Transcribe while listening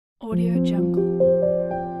Audio Jungle.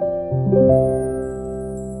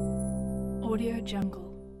 Audio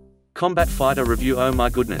Jungle. Combat Fighter Review. Oh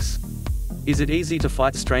my goodness. Is it easy to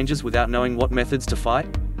fight strangers without knowing what methods to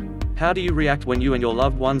fight? How do you react when you and your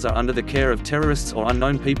loved ones are under the care of terrorists or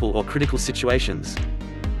unknown people or critical situations?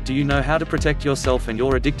 Do you know how to protect yourself and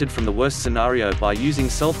you're addicted from the worst scenario by using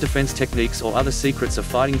self-defense techniques or other secrets of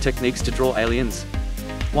fighting techniques to draw aliens?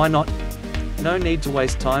 Why not? No need to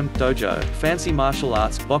waste time, dojo, fancy martial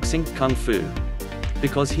arts, boxing, kung fu.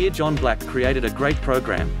 Because here John Black created a great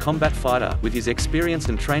program, Combat Fighter, with his experience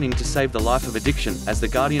and training to save the life of addiction, as the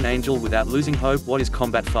guardian angel without losing hope. What is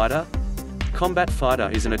Combat Fighter? Combat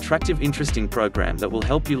Fighter is an attractive, interesting program that will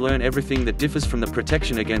help you learn everything that differs from the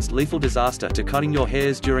protection against lethal disaster to cutting your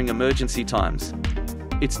hairs during emergency times.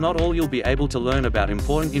 It's not all you'll be able to learn about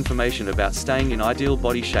important information about staying in ideal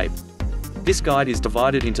body shape. This guide is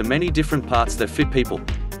divided into many different parts that fit people.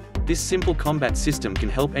 This simple combat system can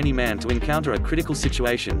help any man to encounter a critical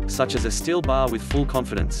situation, such as a steel bar, with full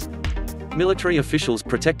confidence. Military officials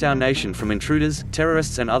protect our nation from intruders,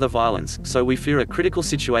 terrorists and other violence, so we fear a critical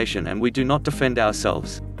situation and we do not defend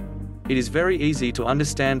ourselves. It is very easy to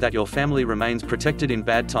understand that your family remains protected in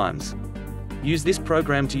bad times. Use this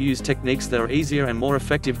program to use techniques that are easier and more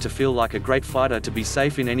effective to feel like a great fighter, to be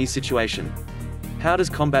safe in any situation. How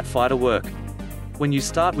does Combat Fighter work? When you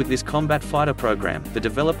start with this Combat Fighter program, the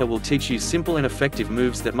developer will teach you simple and effective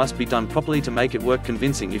moves that must be done properly to make it work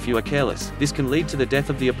convincing. If you are careless, this can lead to the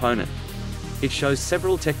death of the opponent. It shows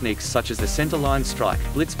several techniques such as the center line strike,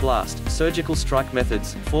 blitz blast, surgical strike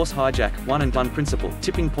methods, force hijack, one and done principle,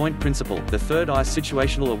 tipping point principle, the third eye,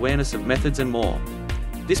 situational awareness of methods and more.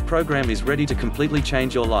 This program is ready to completely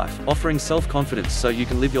change your life, offering self-confidence so you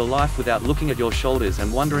can live your life without looking at your shoulders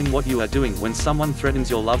and wondering what you are doing when someone threatens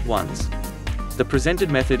your loved ones. The presented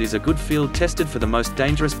method is a good field tested for the most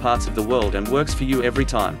dangerous parts of the world and works for you every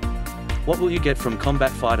time. What will you get from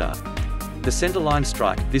Combat Fighter? The center line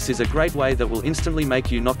strike. This is a great way that will instantly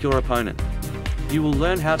make you knock your opponent. You will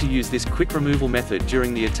learn how to use this quick removal method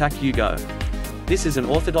during the attack. You go. This is an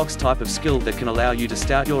orthodox type of skill that can allow you to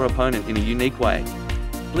stout your opponent in a unique way.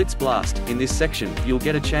 Blitz blast. In this section, you'll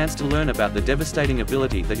get a chance to learn about the devastating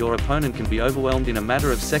ability that your opponent can be overwhelmed in a matter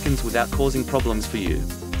of seconds without causing problems for you.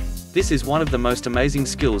 This is one of the most amazing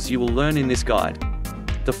skills you will learn in this guide.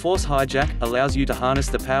 The force hijack allows you to harness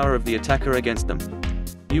the power of the attacker against them.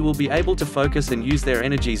 You will be able to focus and use their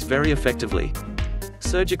energies very effectively.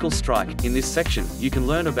 Surgical strike. In this section, you can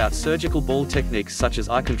learn about surgical ball techniques such as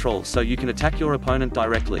eye control, so you can attack your opponent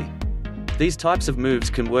directly. These types of moves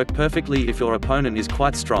can work perfectly if your opponent is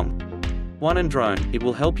quite strong. One and drone. It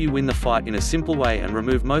will help you win the fight in a simple way and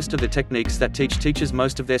remove most of the techniques that teachers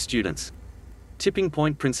most of their students. Tipping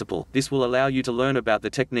point principle. This will allow you to learn about the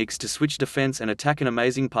techniques to switch defense and attack an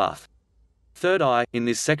amazing path. Third eye. In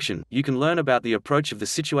this section, you can learn about the approach of the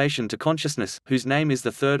situation to consciousness, whose name is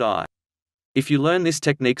the third eye. If you learn this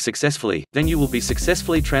technique successfully, then you will be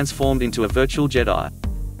successfully transformed into a virtual Jedi.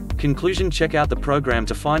 Conclusion. Check out the program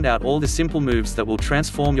to find out all the simple moves that will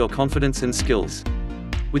transform your confidence and skills.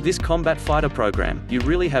 With this Combat Fighter program, you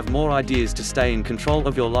really have more ideas to stay in control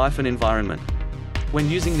of your life and environment. When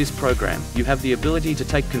using this program, you have the ability to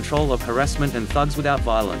take control of harassment and thugs without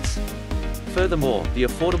violence. Furthermore, the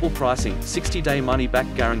affordable pricing, 60-day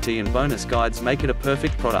money-back guarantee and bonus guides make it a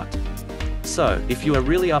perfect product. So, if you are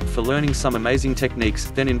really up for learning some amazing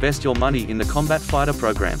techniques, then invest your money in the Combat Fighter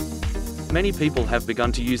program. Many people have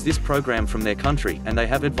begun to use this program from their country, and they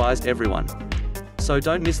have advised everyone. So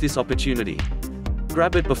don't miss this opportunity.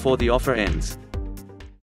 Grab it before the offer ends.